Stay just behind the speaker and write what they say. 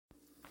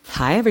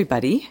Hi,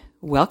 everybody.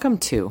 Welcome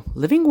to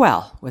Living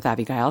Well with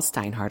Abigail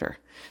Steinharder.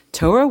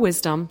 Torah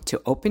wisdom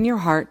to open your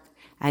heart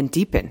and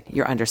deepen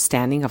your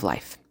understanding of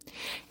life.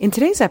 In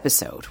today's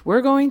episode,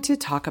 we're going to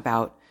talk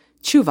about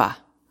Teshuva.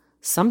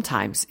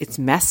 Sometimes it's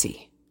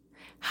messy.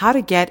 How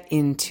to get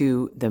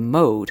into the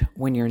mode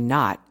when you're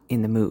not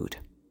in the mood.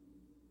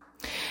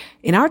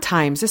 In our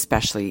times,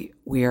 especially,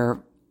 we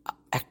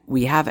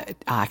have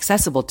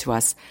accessible to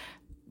us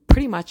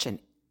pretty much an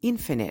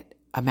infinite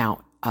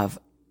amount of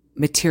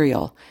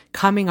material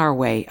coming our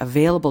way,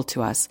 available to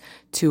us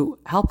to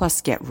help us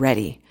get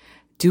ready,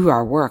 do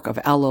our work of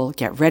Elul,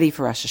 get ready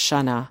for Rosh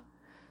Hashanah,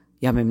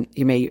 Aseret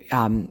Yemei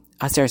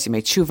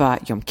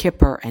Teshuva, Yom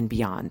Kippur, and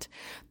beyond.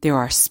 There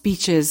are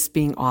speeches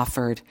being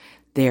offered.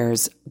 There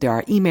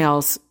are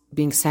emails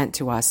being sent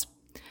to us.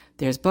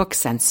 There's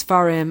books and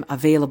Sfarim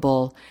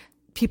available.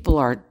 People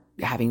are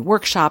having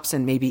workshops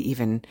and maybe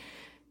even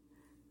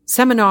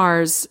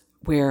seminars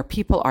where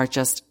people are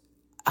just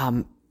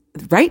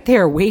right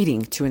there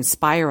waiting to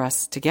inspire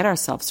us to get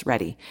ourselves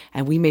ready.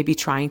 And we may be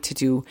trying to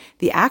do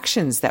the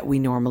actions that we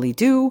normally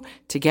do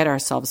to get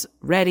ourselves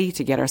ready,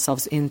 to get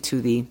ourselves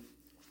into the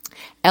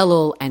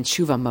Elul and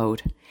Teshuva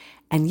mode.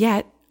 And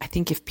yet, I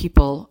think if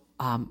people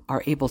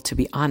are able to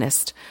be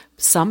honest,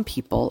 some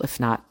people, if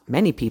not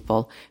many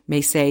people,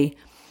 may say,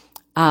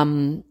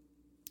 I'm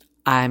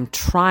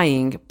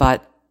trying,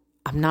 but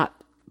I'm not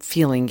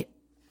feeling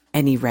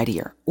any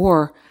readier.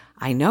 Or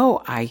I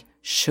know I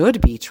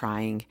should be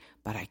trying,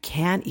 but I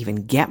can't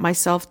even get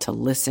myself to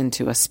listen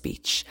to a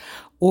speech.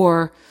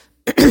 Or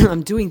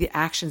I'm doing the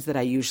actions that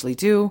I usually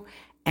do,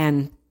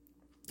 and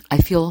I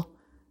feel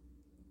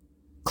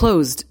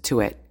closed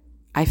to it.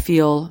 I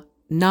feel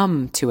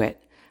numb to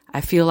it.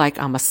 I feel like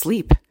I'm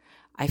asleep.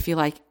 I feel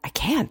like I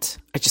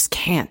just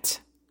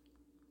can't.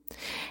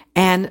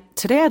 And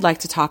today I'd like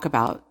to talk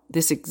about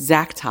this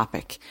exact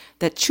topic,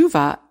 that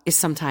Teshuva is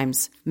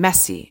sometimes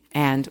messy,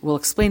 and we'll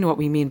explain what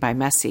we mean by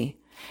messy,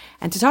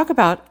 and to talk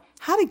about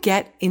how to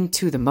get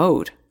into the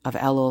mode of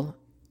Elul,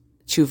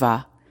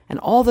 Teshuva, and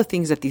all the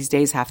things that these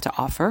days have to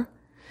offer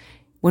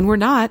when we're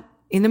not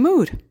in the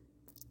mood.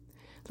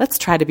 Let's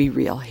try to be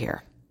real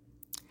here.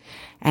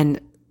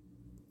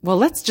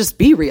 Let's just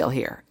be real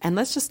here. And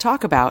let's just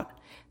talk about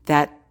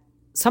that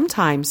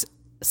sometimes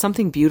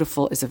something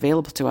beautiful is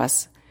available to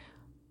us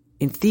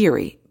in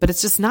theory, but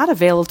it's just not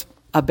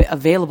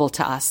available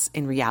to us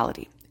in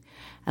reality.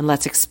 And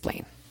let's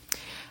explain.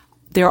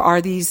 There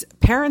are these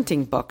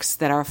parenting books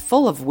that are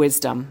full of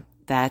wisdom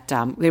that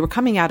they were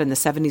coming out in the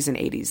 70s and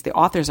 80s. The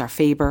authors are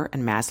Faber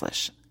and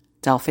Maslish,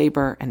 Del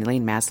Faber and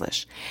Elaine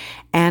Maslish.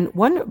 And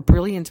one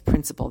brilliant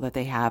principle that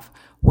they have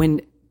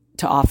when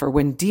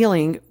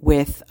dealing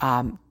with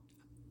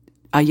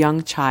a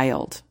young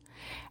child,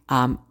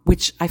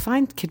 which I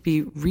find could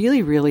be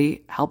really,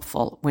 really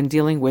helpful when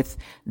dealing with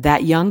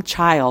that young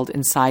child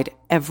inside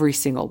every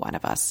single one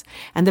of us.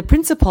 And the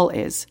principle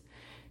is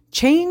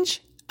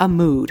change a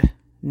mood,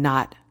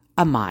 not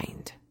a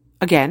mind.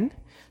 Again,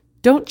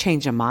 don't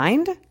change a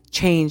mind,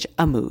 change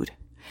a mood.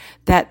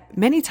 That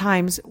many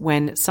times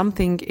when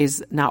something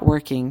is not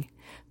working,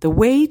 the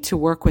way to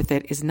work with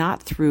it is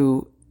not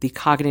through the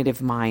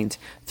cognitive mind,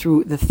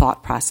 through the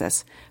thought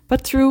process,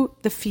 but through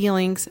the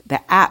feelings,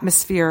 the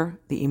atmosphere,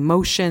 the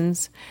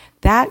emotions.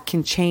 That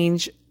can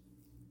change,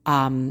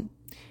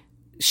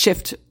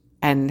 shift,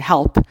 and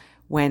help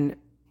when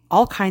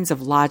all kinds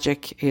of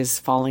logic is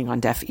falling on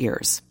deaf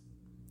ears.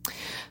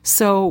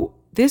 So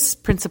this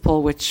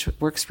principle, which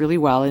works really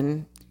well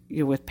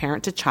with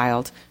parent to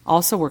child,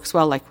 also works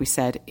well, like we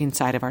said,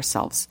 inside of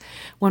ourselves.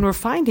 When we're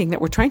finding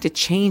that we're trying to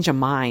change a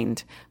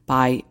mind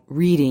by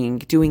reading,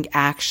 doing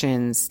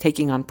actions,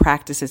 taking on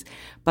practices,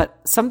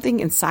 but something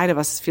inside of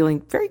us is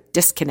feeling very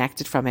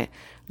disconnected from it,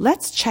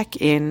 let's check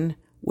in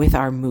with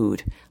our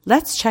mood.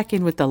 Let's check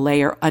in with the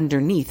layer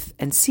underneath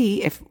and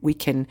see if we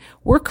can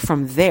work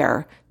from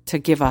there to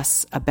give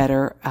us a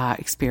better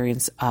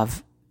experience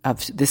of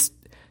this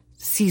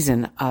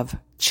season of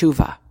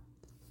Teshuva.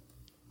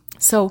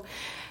 So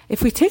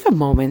if we take a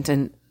moment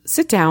and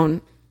sit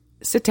down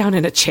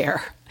in a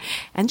chair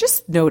and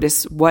just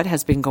notice what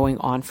has been going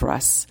on for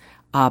us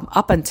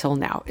up until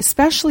now,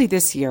 especially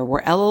this year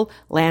where Elul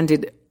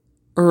landed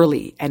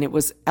early, and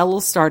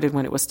Elul started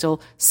when it was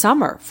still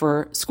summer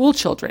for school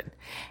children,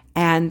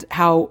 and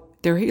how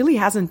there really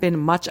hasn't been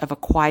much of a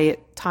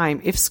quiet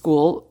time if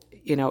school,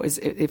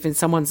 if in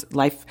someone's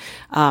life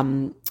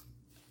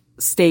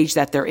stage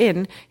that they're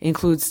in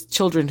includes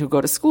children who go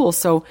to school.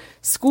 So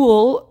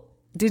school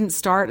didn't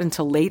start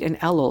until late in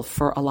Elul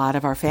for a lot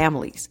of our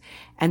families.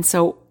 And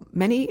so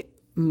many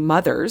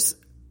mothers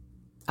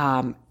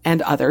and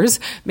others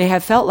may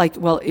have felt like,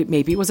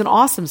 maybe it was an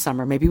awesome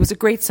summer, maybe it was a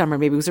great summer,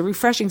 maybe it was a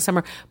refreshing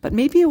summer, but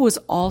maybe it was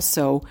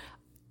also,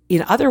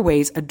 in other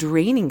ways, a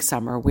draining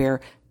summer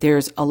where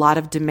there's a lot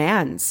of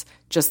demands,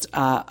 just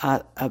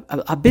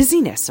a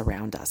busyness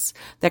around us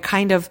that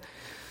kind of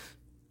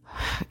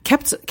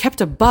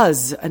kept a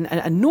buzz,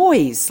 a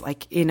noise,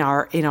 like in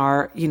our,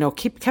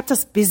 kept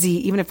us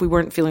busy, even if we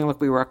weren't feeling like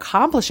we were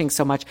accomplishing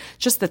so much,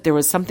 just that there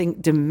was something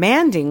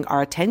demanding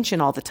our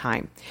attention all the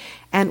time.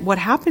 And what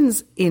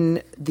happens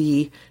in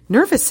the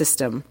nervous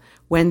system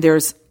when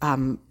there's,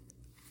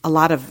 a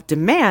lot of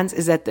demands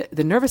is that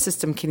the nervous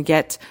system can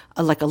get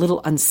like a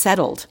little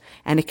unsettled,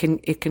 and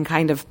it can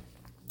kind of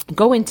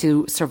go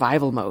into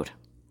survival mode.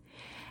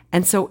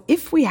 And so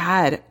if we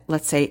had,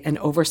 let's say, an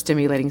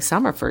overstimulating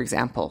summer, for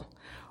example,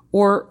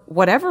 or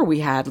whatever we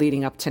had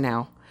leading up to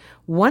now,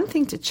 one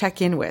thing to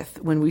check in with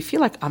when we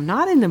feel like I'm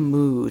not in the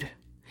mood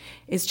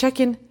is check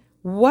in,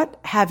 what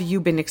have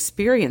you been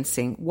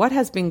experiencing? What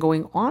has been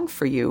going on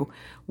for you?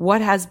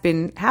 What has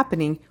been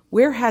happening?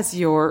 Where has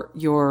your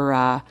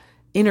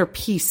inner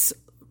peace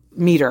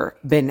meter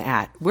been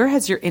at? Where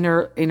has your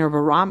inner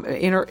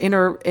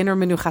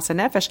menuchas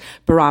hanefesh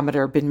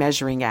barometer been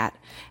measuring at?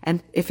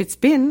 And if it's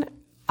been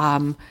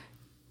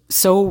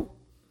so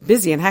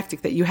busy and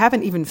hectic that you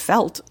haven't even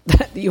felt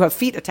that you have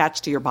feet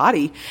attached to your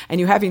body and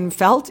you haven't even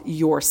felt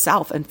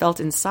yourself and felt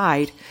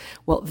inside,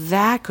 well,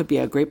 that could be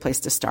a great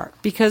place to start.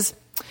 Because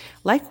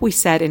like we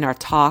said in our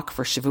talk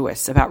for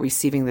Shavuos about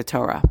receiving the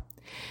Torah,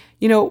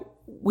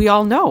 we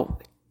all know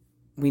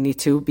we need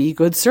to be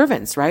good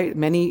servants, right?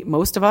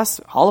 Most of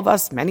us, all of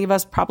us, many of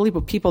us, probably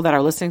people that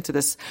are listening to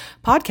this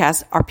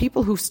podcast are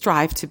people who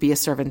strive to be a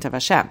servant of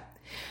Hashem.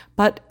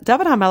 But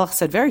David HaMelech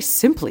said very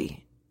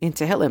simply in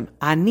Tehillim,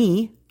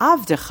 Ani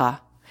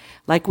avdecha.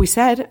 Like we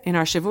said in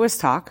our Shavuos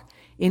talk,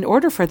 in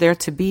order for there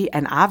to be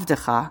an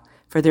avdecha,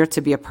 for there to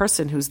be a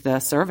person who's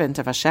the servant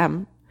of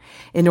Hashem,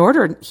 in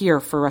order here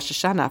for Rosh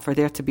Hashanah, for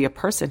there to be a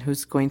person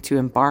who's going to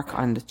embark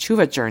on the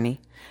Teshuva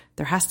journey,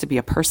 there has to be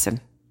a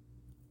person,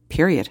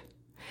 period.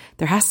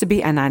 There has to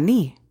be an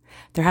ani.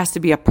 There has to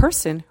be a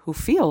person who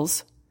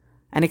feels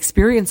an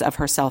experience of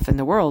herself in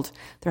the world.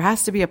 There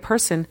has to be a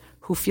person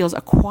who feels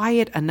a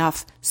quiet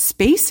enough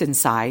space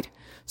inside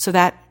so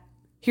that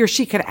he or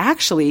she can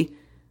actually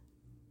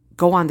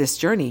go on this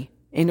journey.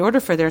 In order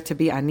for there to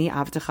be ani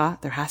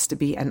avdecha, there has to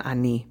be an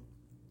ani.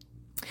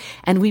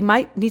 And we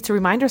might need to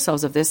remind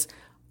ourselves of this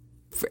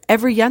for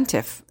every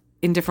yantif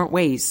in different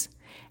ways,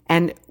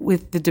 and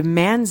with the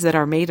demands that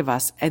are made of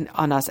us and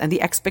on us and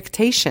the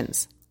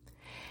expectations.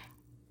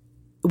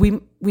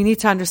 We need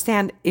to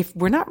understand, if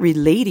we're not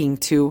relating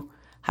to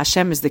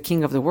Hashem as the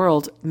king of the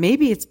world,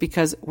 maybe it's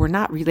because we're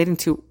not relating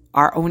to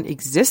our own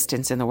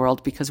existence in the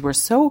world, because we're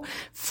so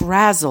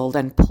frazzled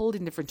and pulled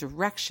in different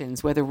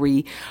directions, whether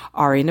we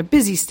are in a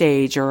busy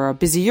stage or a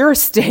busier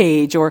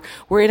stage, or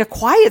we're in a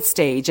quiet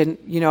stage and,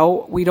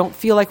 we don't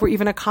feel like we're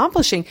even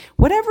accomplishing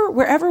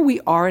wherever we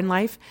are in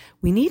life.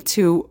 We need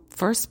to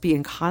first be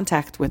in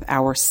contact with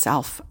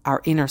ourself, our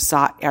inner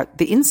side,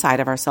 the inside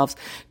of ourselves,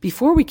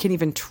 before we can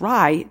even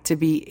try to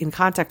be in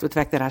contact with the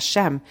fact that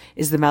Hashem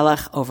is the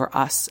Melech over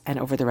us and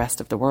over the rest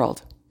of the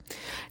world.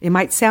 It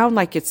might sound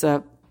like it's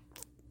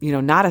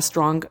not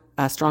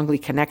a strongly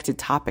connected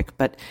topic,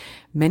 but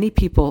many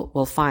people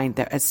will find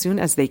that as soon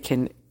as they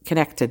can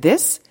connect to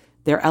this,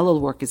 their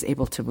Elul work is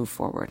able to move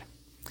forward.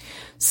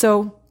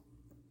 So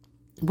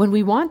when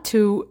we want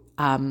to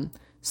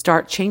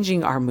start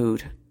changing our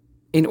mood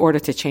in order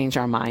to change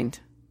our mind,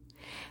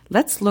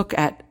 let's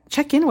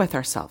check in with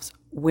ourselves.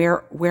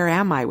 Where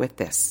am I with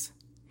this?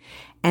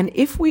 And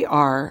if we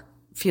are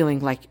feeling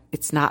like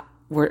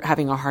we're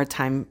having a hard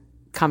time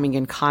coming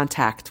in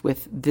contact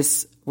with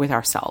this, with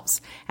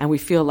ourselves, and we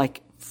feel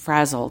like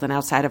frazzled and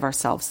outside of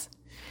ourselves,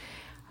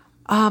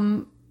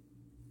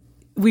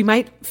 we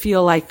might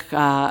feel like,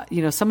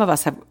 some of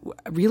us have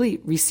really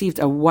received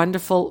a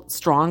wonderful,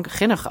 strong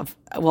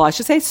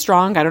chinuch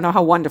strong, I don't know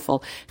how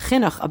wonderful,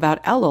 chinuch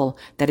about Elul,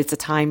 that it's a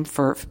time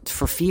for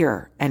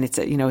fear. And it's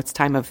it's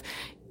time of,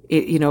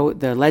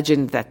 the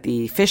legend that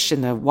the fish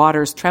in the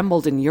waters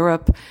trembled in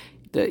Europe,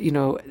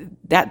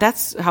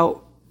 that's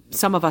how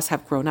some of us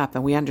have grown up,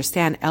 and we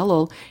understand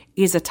Elul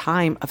is a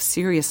time of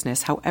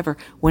seriousness. However,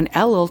 when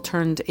Elul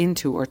turns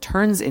into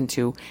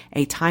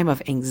a time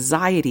of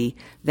anxiety,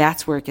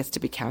 that's where it gets to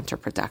be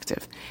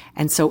counterproductive.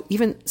 And so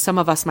even some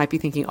of us might be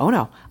thinking, oh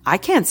no, I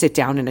can't sit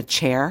down in a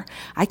chair.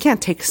 I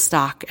can't take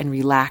stock and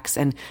relax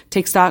and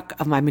take stock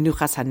of my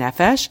menuchas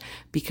hanefesh,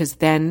 because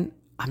then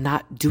I'm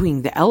not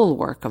doing the Elul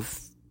work of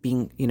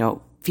being,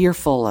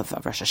 fearful of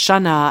Rosh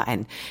Hashanah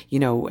and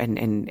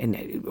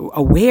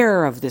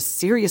aware of the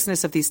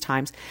seriousness of these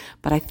times.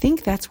 But I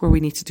think that's where we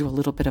need to do a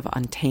little bit of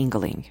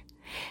untangling.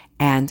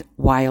 And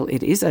while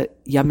it is a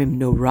Yamim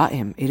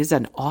Noraim, it is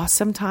an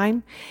awesome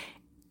time,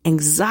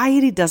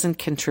 anxiety doesn't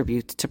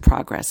contribute to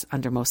progress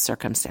under most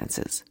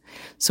circumstances.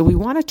 So we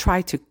want to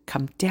try to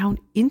come down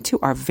into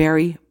our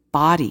very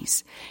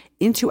bodies,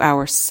 into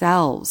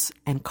ourselves,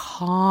 and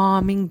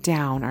calming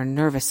down our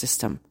nervous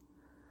system.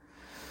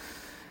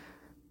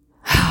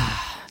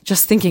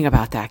 Just thinking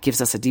about that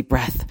gives us a deep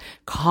breath,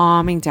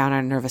 calming down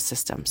our nervous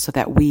system so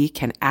that we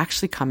can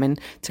actually come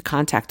into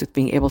contact with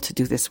being able to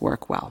do this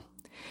work well.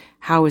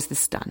 How is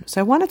this done? So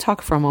I want to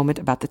talk for a moment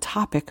about the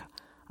topic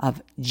of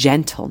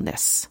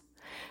gentleness.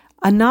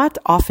 A not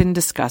often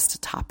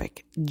discussed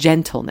topic,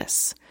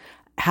 gentleness.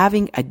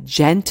 having a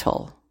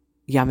gentle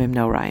Yamim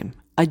Noraim,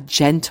 a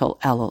gentle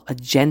Elul, a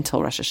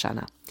gentle Rosh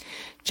Hashanah.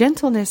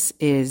 Gentleness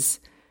is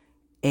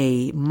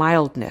a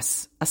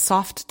mildness, a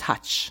soft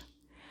touch,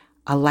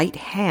 a light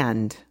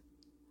hand,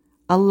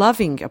 a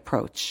loving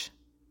approach.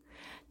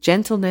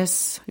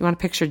 Gentleness, you want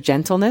to picture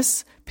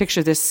gentleness?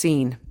 Picture this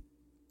scene.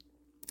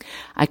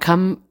 I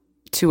come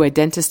to a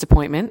dentist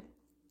appointment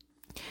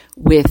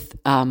with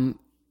a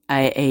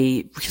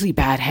really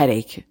bad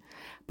headache,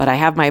 but I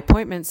have my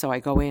appointment, so I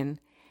go in,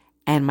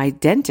 and my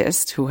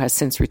dentist, who has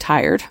since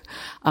retired,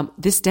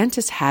 this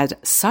dentist had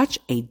such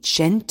a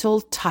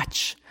gentle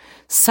touch,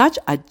 such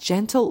a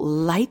gentle,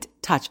 light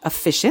touch,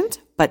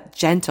 efficient, but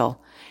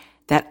gentle,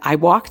 that I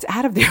walked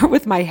out of there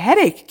with my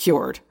headache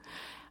cured.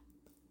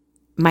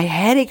 My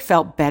headache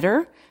felt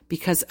better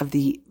because of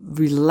the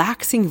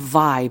relaxing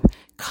vibe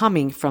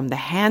coming from the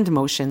hand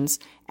motions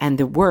and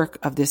the work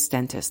of this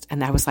dentist.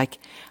 And I was like,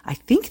 I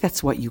think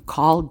that's what you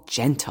call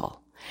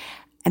gentle.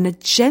 And a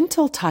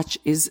gentle touch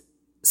is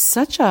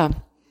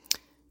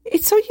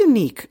it's so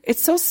unique.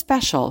 It's so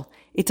special.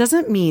 It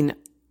doesn't mean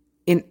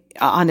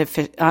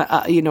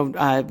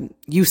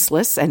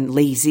useless and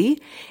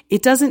lazy.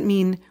 It doesn't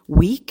mean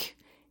weak.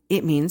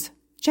 It means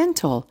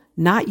gentle,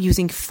 not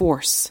using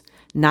force,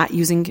 not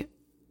using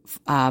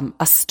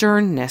a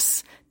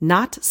sternness,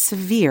 not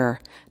severe,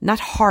 not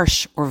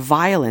harsh or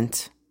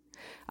violent,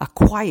 a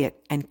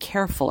quiet and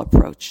careful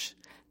approach.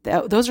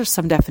 Those are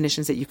some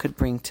definitions that you could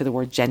bring to the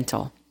word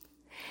gentle.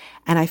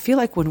 And I feel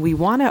like when we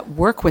want to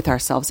work with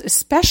ourselves,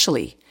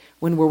 especially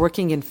when we're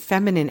working in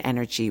feminine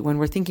energy, when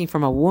we're thinking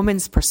from a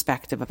woman's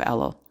perspective of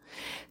Elul,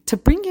 to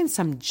bring in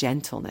some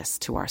gentleness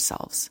to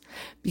ourselves.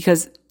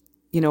 Because,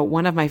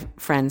 one of my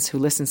friends who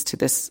listens to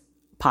this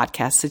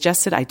podcast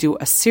suggested I do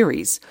a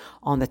series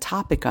on the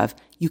topic of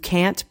you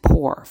can't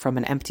pour from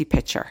an empty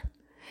pitcher.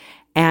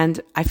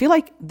 And I feel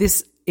like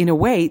this, in a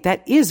way,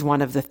 that is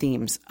one of the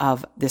themes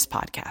of this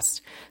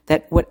podcast,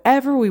 that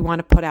whatever we want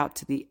to put out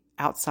to the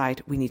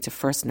outside, we need to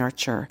first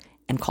nurture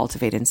and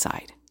cultivate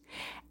inside.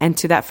 And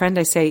to that friend,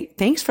 I say,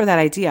 thanks for that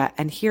idea.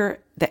 And here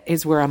that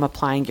is where I'm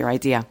applying your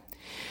idea.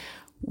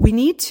 We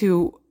need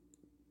to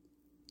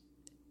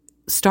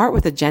start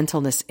with a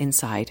gentleness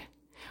inside.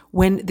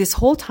 When this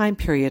whole time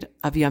period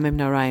of Yamim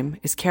Noraim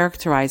is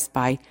characterized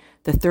by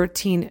the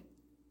 13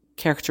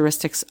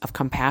 characteristics of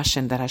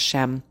compassion that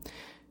Hashem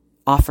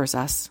offers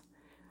us,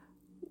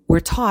 we're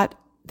taught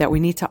that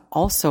we need to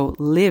also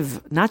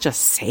live, not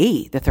just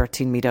say the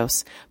 13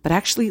 midos, but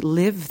actually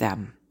live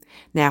them.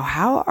 Now,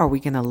 how are we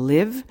going to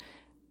live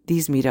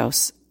these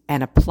midos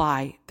and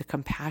apply the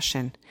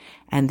compassion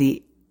and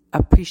the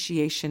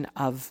appreciation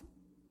of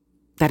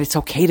that it's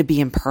okay to be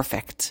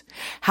imperfect?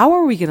 How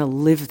are we going to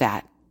live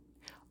that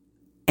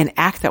and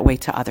act that way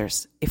to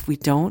others if we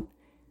don't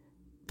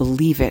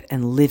believe it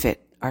and live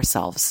it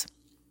ourselves?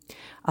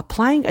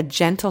 Applying a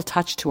gentle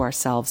touch to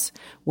ourselves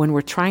when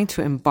we're trying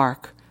to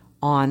embark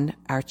on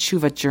our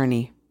Teshuva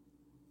journey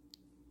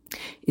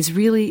is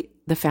really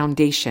the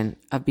foundation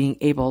of being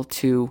able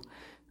to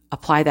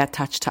apply that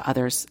touch to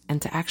others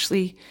and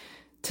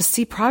to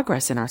see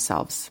progress in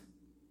ourselves.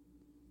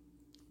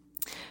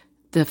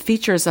 The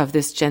features of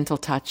this gentle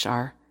touch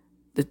are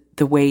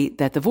the way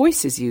that the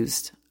voice is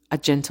used, a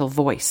gentle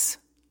voice.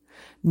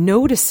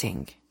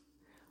 Noticing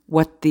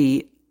what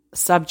the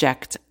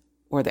subject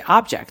or the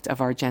object of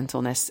our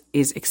gentleness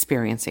is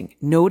experiencing.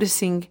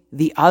 Noticing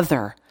the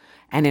other.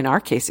 And in our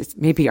case, it's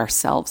maybe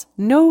ourselves.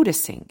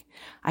 Noticing.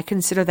 I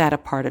consider that a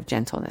part of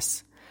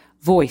gentleness.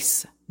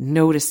 Voice,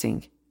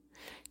 noticing.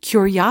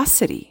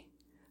 Curiosity,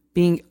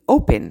 being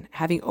open,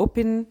 having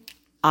open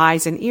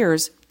eyes and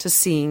ears to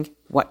seeing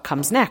what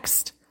comes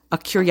next. A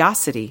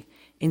curiosity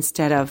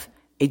instead of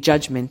a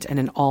judgment and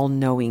an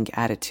all-knowing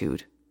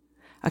attitude.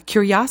 A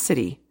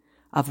curiosity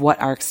of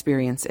what our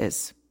experience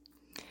is.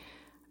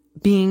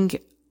 Being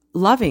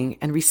loving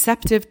and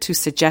receptive to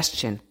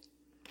suggestion.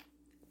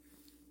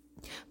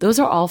 Those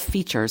are all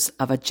features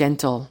of a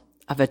gentle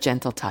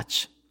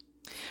touch.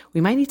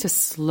 We might need to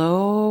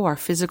slow our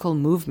physical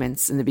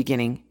movements in the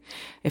beginning.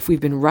 If we've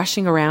been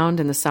rushing around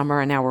in the summer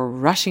and now we're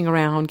rushing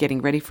around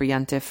getting ready for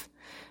Yantif,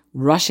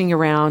 rushing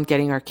around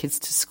getting our kids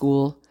to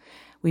school,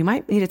 we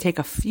might need to take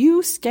a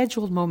few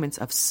scheduled moments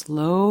of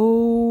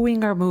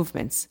slowing our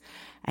movements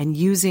and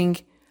using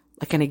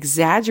like an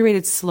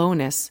exaggerated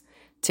slowness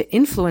to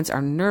influence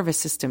our nervous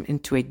system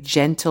into a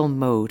gentle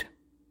mode.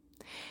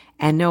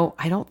 And no,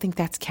 I don't think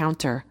that's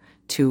counter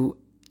to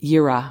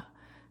yira,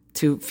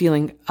 to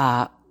feeling,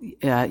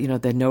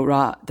 the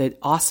nora, the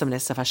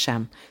awesomeness of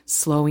Hashem,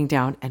 slowing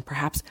down and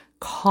perhaps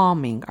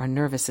calming our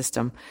nervous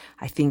system.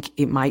 I think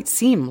it might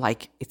seem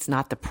like it's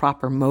not the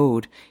proper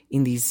mode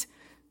in these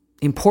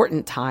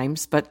important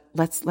times, but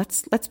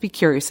let's be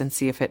curious and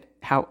see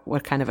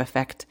what kind of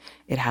effect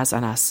it has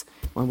on us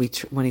when we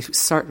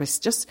start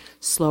with just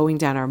slowing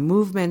down our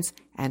movements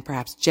and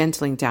perhaps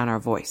gentling down our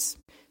voice.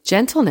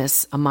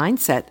 Gentleness, a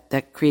mindset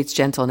that creates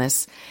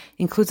gentleness,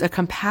 includes a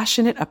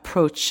compassionate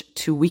approach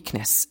to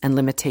weakness and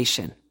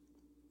limitation.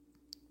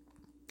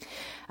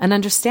 An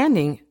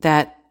understanding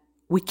that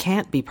we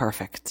can't be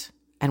perfect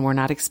and we're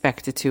not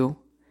expected to,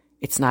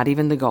 It's not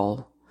even the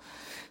goal.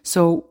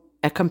 So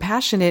a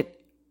compassionate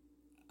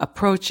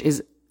approach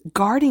is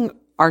guarding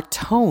our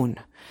tone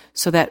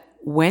so that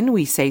when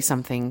we say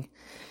something,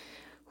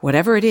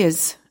 whatever it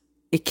is,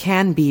 it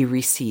can be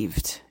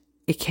received.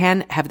 It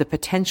can have the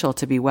potential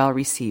to be well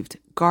received,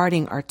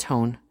 guarding our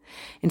tone.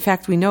 In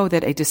fact, we know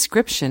that a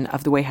description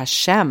of the way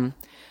Hashem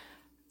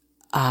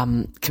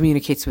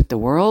communicates with the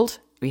world,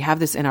 we have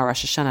this in our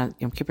Rosh Hashanah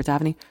Yom Kippur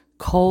Davening,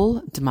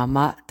 Kol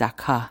Dmama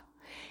Daka,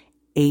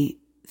 a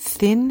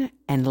thin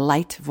and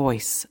light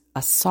voice,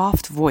 a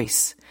soft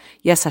voice.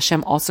 Yes,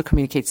 Hashem also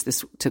communicates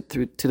this to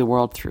the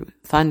world through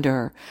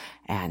thunder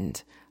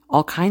and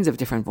all kinds of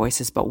different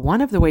voices, but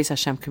one of the ways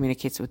Hashem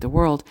communicates with the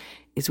world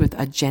is with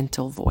a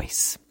gentle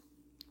voice.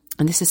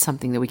 And this is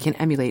something that we can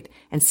emulate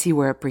and see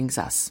where it brings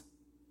us.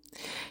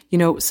 You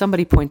know,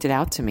 somebody pointed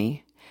out to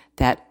me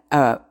that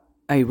a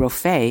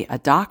rofei, a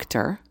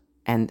doctor,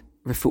 and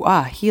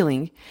refuah,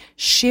 healing,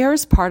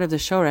 shares part of the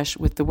shoresh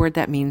with the word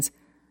that means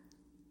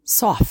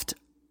soft,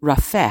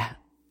 rafeh.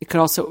 It could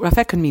also,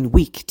 rafeh could mean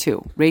weak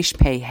too. Reish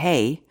pei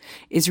hey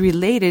is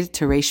related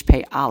to reish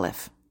pei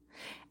aleph.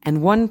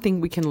 And one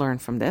thing we can learn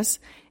from this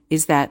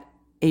is that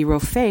a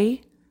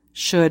rofei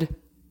should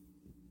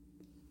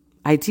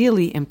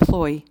ideally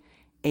employ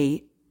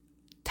a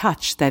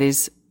touch that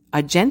is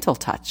a gentle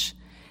touch.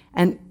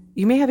 And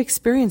you may have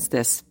experienced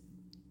this,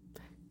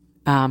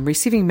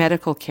 receiving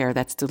medical care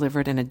that's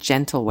delivered in a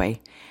gentle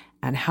way,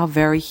 and how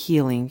very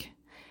healing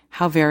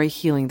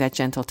that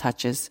gentle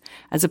touch is,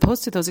 as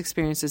opposed to those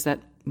experiences that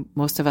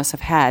most of us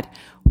have had,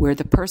 where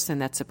the person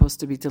that's supposed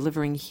to be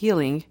delivering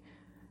healing,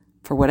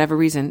 for whatever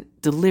reason,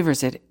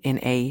 delivers it in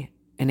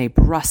a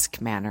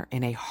brusque manner,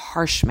 in a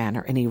harsh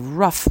manner, in a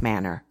rough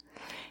manner.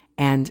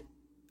 And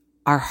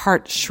our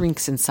heart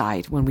shrinks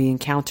inside when we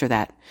encounter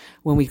that.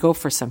 When we go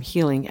for some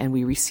healing and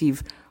we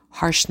receive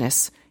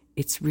harshness,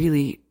 it's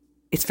very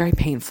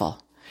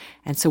painful.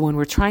 And so when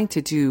we're trying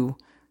to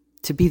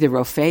be the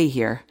rofei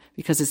here,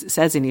 because it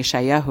says in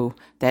Yeshayahu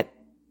that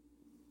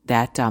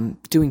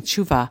doing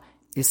tshuva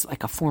is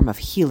like a form of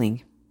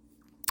healing.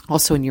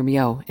 Also in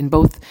Yirmiyahu, in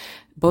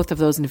both of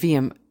those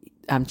Nevi'im,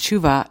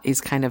 tshuva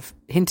is kind of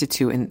hinted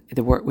to in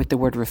the word with the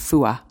word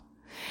refuah.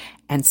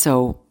 And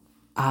so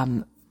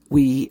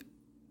we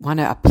want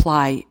to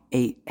apply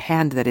a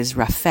hand that is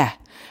rafeh,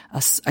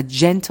 a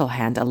gentle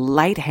hand, a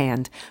light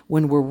hand,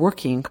 when we're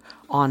working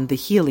on the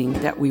healing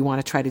that we want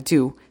to try to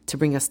do to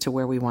bring us to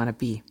where we want to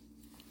be.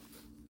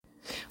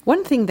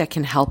 One thing that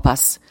can help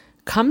us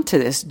come to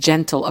this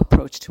gentle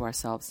approach to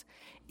ourselves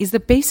is the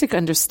basic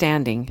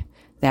understanding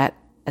that,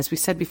 as we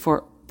said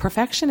before,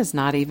 perfection is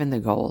not even the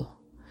goal.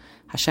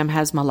 Hashem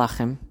has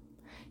malachim.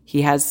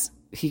 He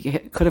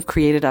could have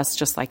created us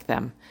just like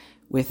them,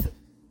 with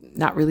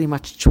not really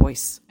much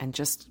choice, and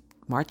just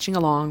marching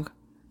along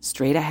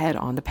straight ahead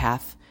on the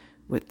path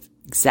with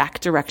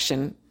exact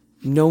direction,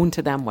 known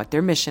to them what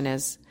their mission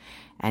is,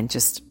 and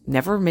just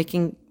never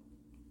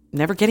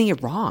getting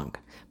it wrong.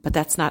 But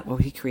that's not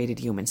what He created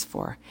humans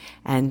for.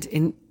 And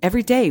in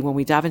every day when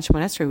we daven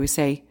Shemona Esrei, we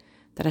say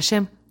that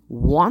Hashem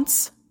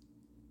wants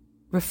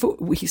He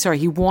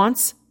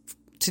wants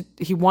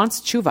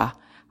tshuva.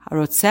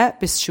 Harotzeh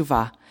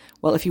b'tshuva.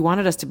 Well, if He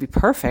wanted us to be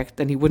perfect,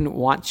 then He wouldn't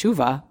want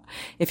tshuva.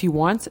 If He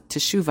wants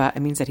teshuva, it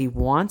means that He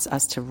wants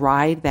us to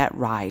ride that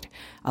ride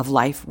of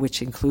life,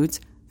 which includes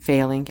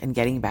failing and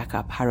getting back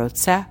up.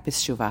 Harotzeh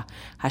b'tshuva.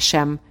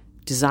 Hashem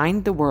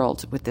designed the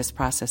world with this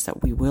process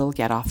that we will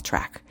get off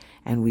track,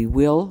 and we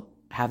will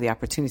have the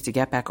opportunity to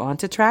get back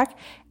onto track,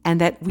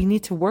 and that we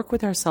need to work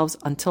with ourselves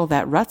until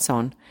that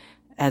ratzon,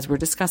 as we're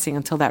discussing,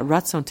 until that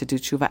ratzon to do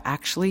tshuva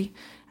actually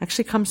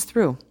comes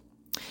through.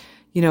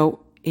 You know,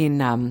 in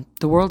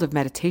the world of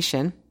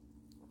meditation,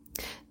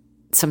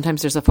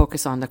 sometimes there's a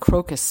focus on the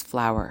crocus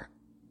flower,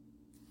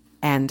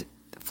 and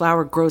the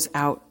flower grows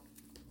out.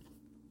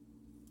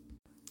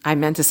 I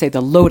meant to say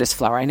the lotus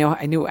flower. I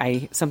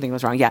knew something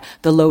was wrong. Yeah,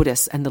 the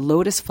lotus, and the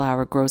lotus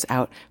flower grows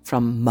out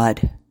from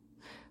mud,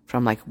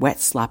 from like wet,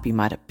 sloppy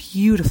mud. A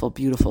beautiful,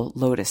 beautiful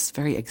lotus,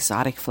 very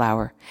exotic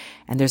flower.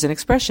 And there's an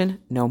expression: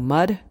 no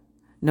mud,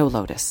 no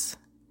lotus.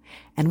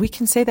 And we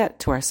can say that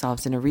to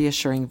ourselves in a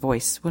reassuring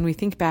voice when we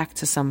think back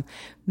to some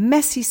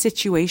messy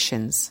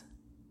situations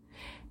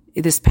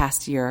this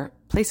past year,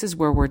 places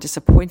where we're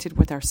disappointed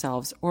with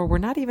ourselves, or we're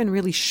not even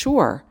really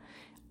sure,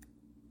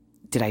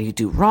 did I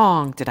do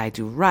wrong? Did I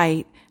do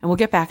right? And we'll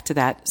get back to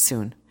that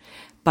soon.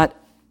 But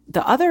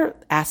the other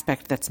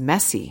aspect that's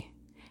messy,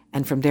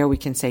 and from there we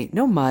can say,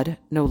 no mud,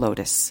 no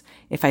lotus.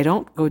 If I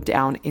don't go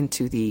down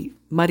into the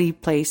muddy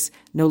place,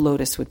 no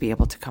lotus would be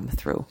able to come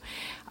through.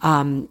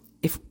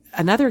 If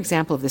another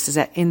example of this is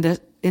that in the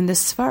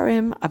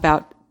Sfarim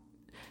about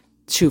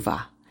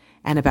Teshuva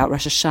and about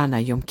Rosh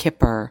Hashanah, Yom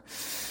Kippur,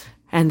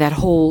 and that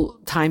whole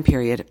time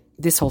period,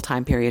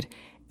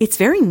 it's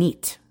very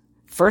neat.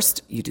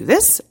 First, you do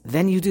this,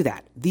 then you do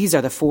that. These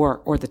are the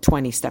 4 or the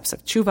 20 steps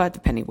of tshuva,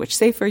 depending which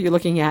sefer you're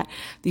looking at.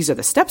 These are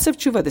the steps of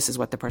tshuva. This is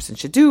what the person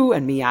should do,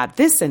 and miyad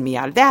this and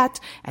miyad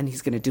that, and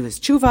he's going to do his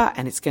tshuva,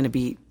 and it's going to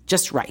be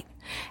just right.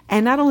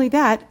 And not only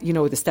that,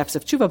 the steps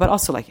of Teshuva, but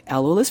also like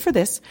Elul is for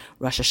this,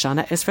 Rosh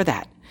Hashanah is for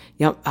that.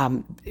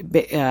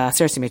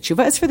 Seriously,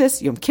 Teshuva is for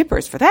this, Yom Kippur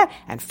is for that,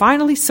 and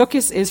finally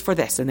Sukkot is for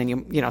this. And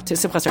then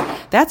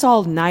that's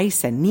all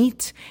nice and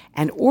neat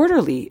and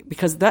orderly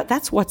because that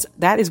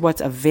is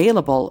what's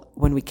available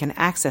when we can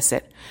access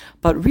it.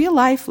 But real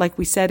life, like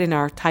we said in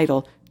our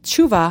title,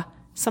 Teshuva,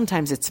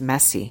 sometimes it's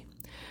messy.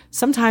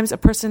 Sometimes a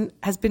person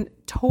has been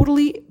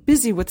totally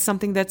busy with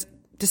something that's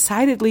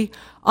decidedly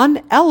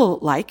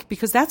un-Elul-like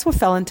because that's what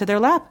fell into their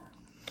lap.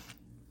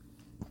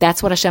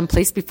 That's what Hashem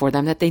placed before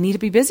them that they need to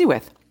be busy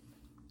with.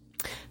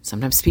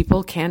 Sometimes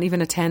people can't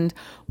even attend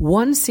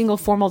one single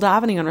formal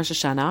davening on Rosh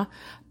Hashanah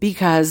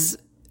because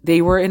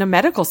they were in a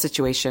medical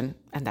situation,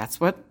 and that's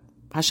what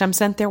Hashem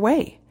sent their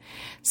way.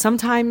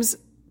 Sometimes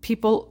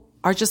people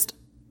are just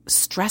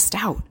stressed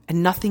out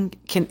and nothing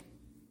can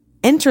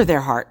enter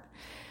their heart.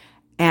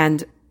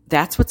 And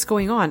that's what's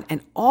going on.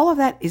 And all of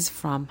that is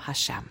from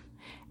Hashem.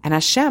 And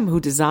Hashem, who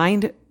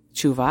designed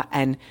Teshuva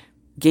and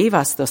gave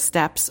us those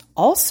steps,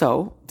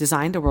 also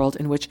designed a world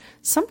in which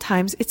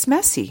sometimes it's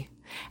messy.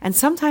 And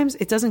sometimes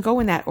it doesn't go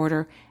in that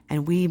order,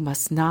 and we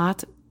must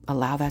not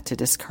allow that to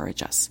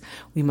discourage us.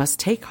 We must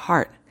take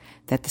heart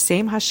that the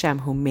same Hashem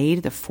who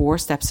made the 4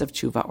 steps of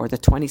Teshuva or the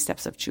 20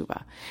 steps of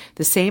Teshuva,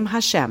 the same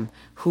Hashem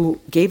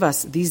who gave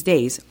us these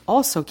days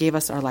also gave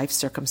us our life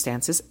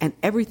circumstances and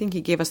everything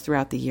He gave us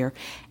throughout the year.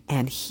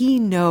 And He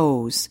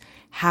knows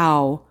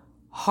how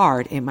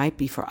hard it might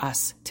be for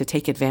us to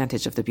take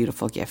advantage of the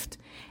beautiful gift.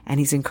 And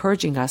He's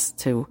encouraging us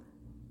to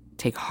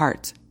take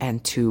heart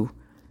and to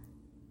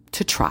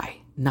try,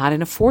 not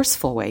in a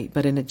forceful way,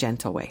 but in a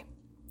gentle way.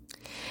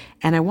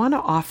 And I want to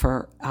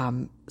offer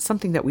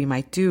something that we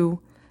might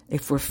do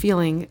if we're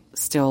feeling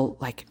still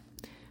like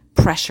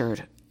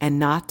pressured and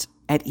not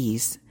at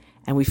ease,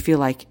 and we feel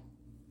like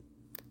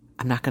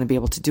I'm not going to be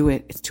able to do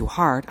it, it's too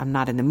hard, I'm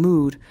not in the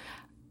mood,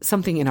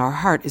 something in our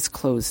heart is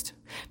closed.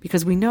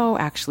 Because we know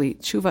actually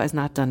Teshuva is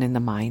not done in the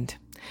mind.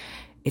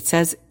 It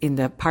says in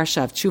the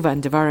Parsha of Teshuva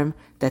and Devarim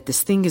that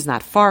this thing is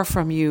not far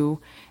from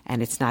you,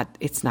 and it's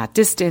not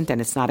distant, and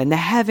it's not in the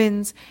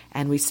heavens.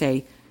 And we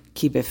say,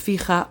 Ki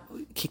beficha,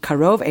 ki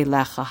karov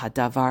elecha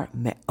hadavar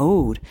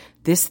me'od.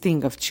 This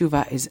thing of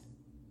Teshuva is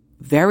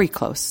very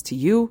close to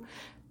you.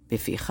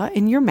 Beficha,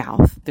 in your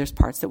mouth. There's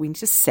parts that we need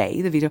to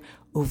say. The video,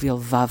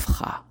 uvil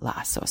vavcha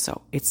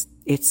la'asoso.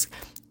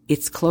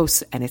 It's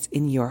close and it's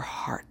in your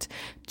heart.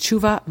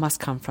 Teshuva must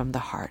come from the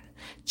heart.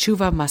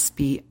 Teshuva must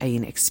be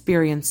an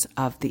experience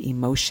of the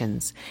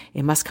emotions.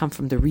 It must come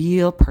from the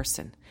real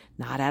person,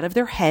 not out of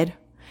their head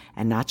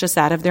and not just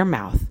out of their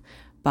mouth,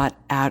 but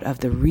out of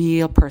the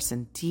real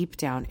person, deep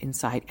down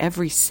inside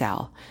every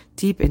cell,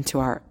 deep into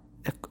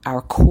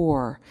our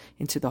core,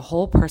 into the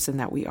whole person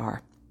that we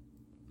are.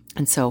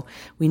 And so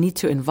we need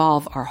to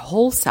involve our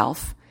whole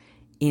self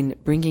in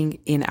bringing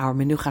in our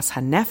menuchas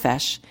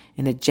hanefesh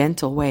in a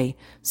gentle way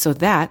so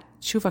that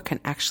Teshuva can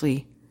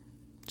actually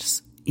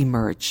just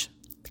emerge.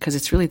 Because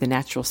it's really the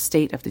natural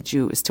state of the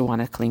Jew is to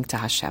want to cling to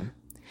Hashem.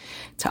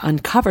 To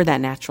uncover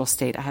that natural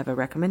state, I have a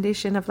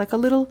recommendation of like a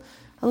little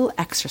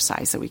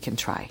exercise that we can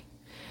try.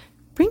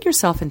 Bring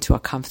yourself into a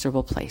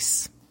comfortable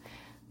place.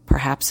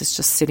 Perhaps it's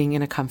just sitting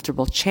in a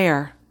comfortable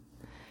chair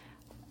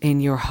in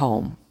your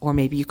home, or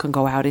maybe you can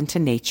go out into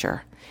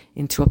nature,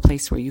 into a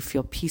place where you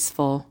feel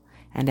peaceful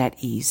and at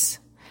ease,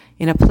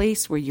 in a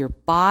place where your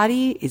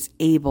body is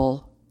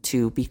able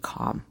to be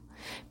calm.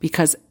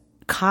 Because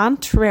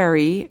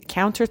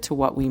counter to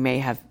what we may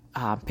have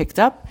picked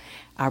up,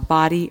 our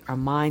body, our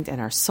mind, and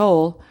our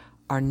soul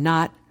are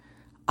not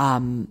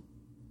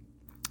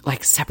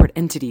like separate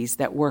entities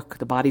that work.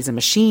 The body's a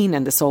machine,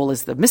 and the soul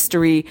is the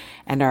mystery,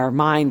 and our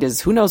mind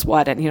is who knows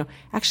what. And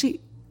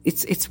actually,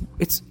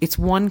 it's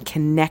one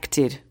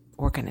connected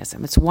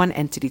organism. It's one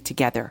entity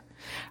together.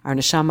 Our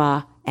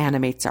neshama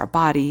animates our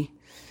body,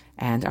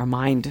 and our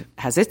mind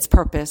has its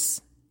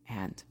purpose.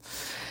 And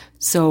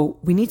so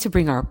we need to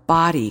bring our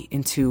body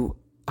into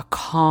a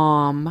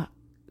calm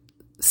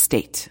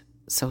state.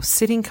 So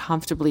sitting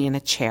comfortably in a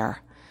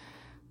chair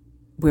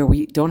where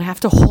we don't have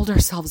to hold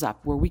ourselves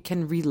up, where we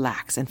can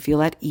relax and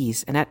feel at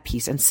ease and at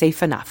peace and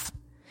safe enough.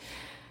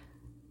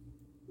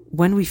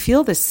 When we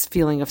feel this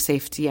feeling of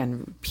safety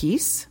and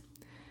peace,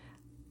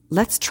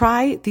 let's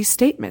try these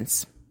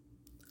statements.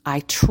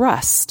 I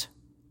trust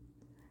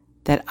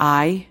that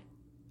I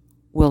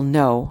will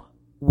know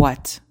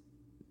what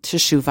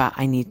Teshuva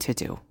I need to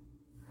do.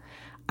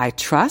 I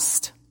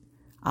trust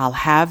I'll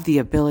have the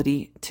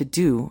ability to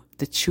do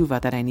the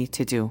Teshuva that I need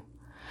to do.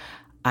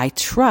 I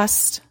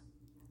trust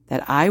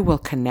that I will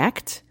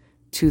connect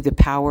to the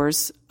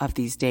powers of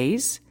these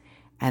days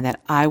and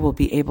that I will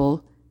be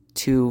able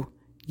to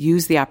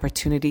use the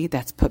opportunity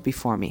that's put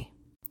before me.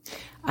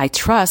 I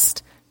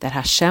trust that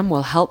Hashem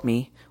will help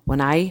me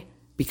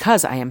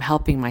because I am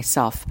helping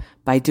myself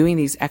by doing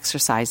these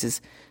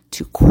exercises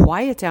to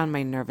quiet down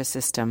my nervous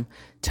system,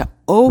 to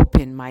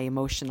open my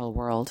emotional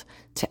world,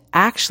 to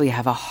actually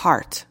have a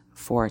heart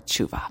for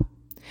Teshuva.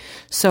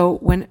 So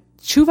when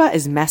Teshuva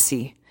is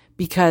messy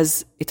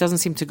because it doesn't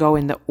seem to go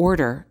in the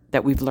order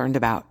that we've learned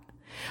about,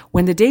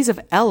 When the days of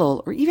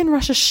Elul or even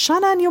Rosh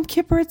Hashanah and Yom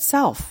Kippur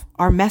itself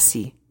are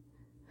messy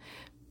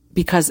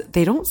because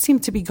they don't seem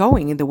to be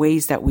going in the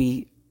ways that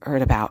we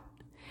heard about,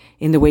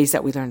 in the ways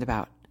that we learned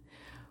about,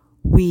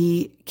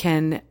 we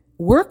can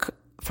work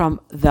from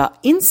the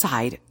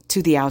inside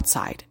to the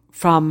outside,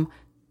 from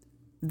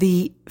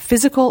the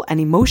physical and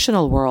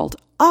emotional world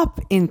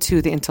up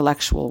into the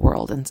intellectual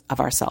world of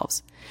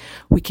ourselves.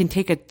 We can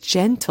take a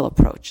gentle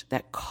approach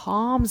that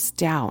calms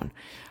down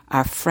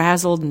our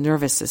frazzled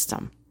nervous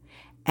system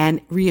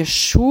and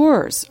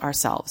reassures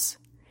ourselves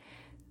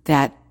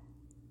that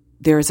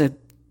there is a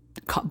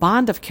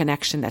bond of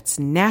connection that's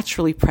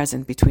naturally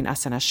present between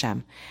us and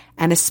Hashem,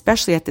 and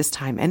especially at this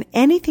time. And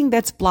anything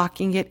that's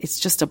blocking it, it's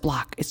just a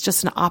block. It's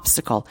just an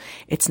obstacle.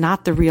 It's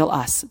not the real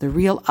us. The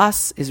real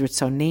us is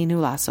Ritzonenu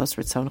Lasos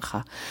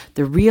Ritzoncha.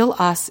 The real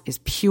us is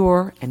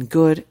pure and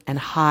good and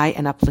high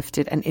and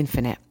uplifted and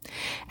infinite.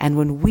 And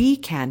when we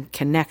can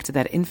connect to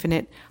that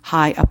infinite,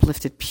 high,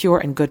 uplifted, pure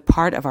and good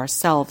part of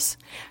ourselves,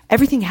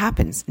 everything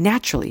happens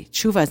naturally.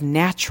 Teshuva is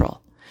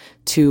natural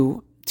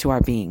to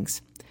our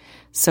beings.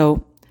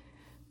 So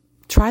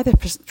try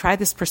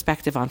this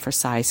perspective on for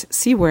size.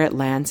 See where it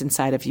lands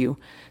inside of you.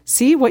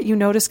 See what you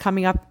notice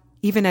coming up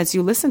even as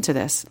you listen to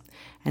this,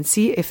 and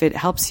see if it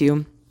helps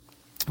you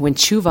when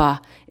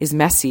Teshuva is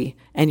messy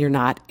and you're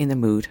not in the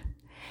mood.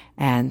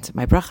 And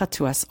my bracha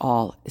to us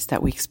all is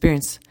that we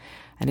experience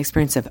an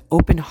experience of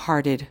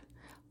open-hearted,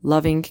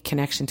 loving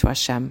connection to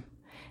Hashem,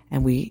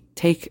 and we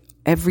take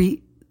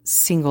every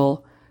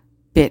single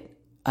bit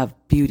of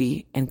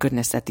beauty and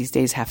goodness that these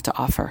days have to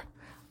offer.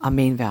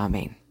 Amen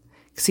ve'amen.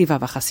 Ksiva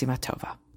v'chasima tova.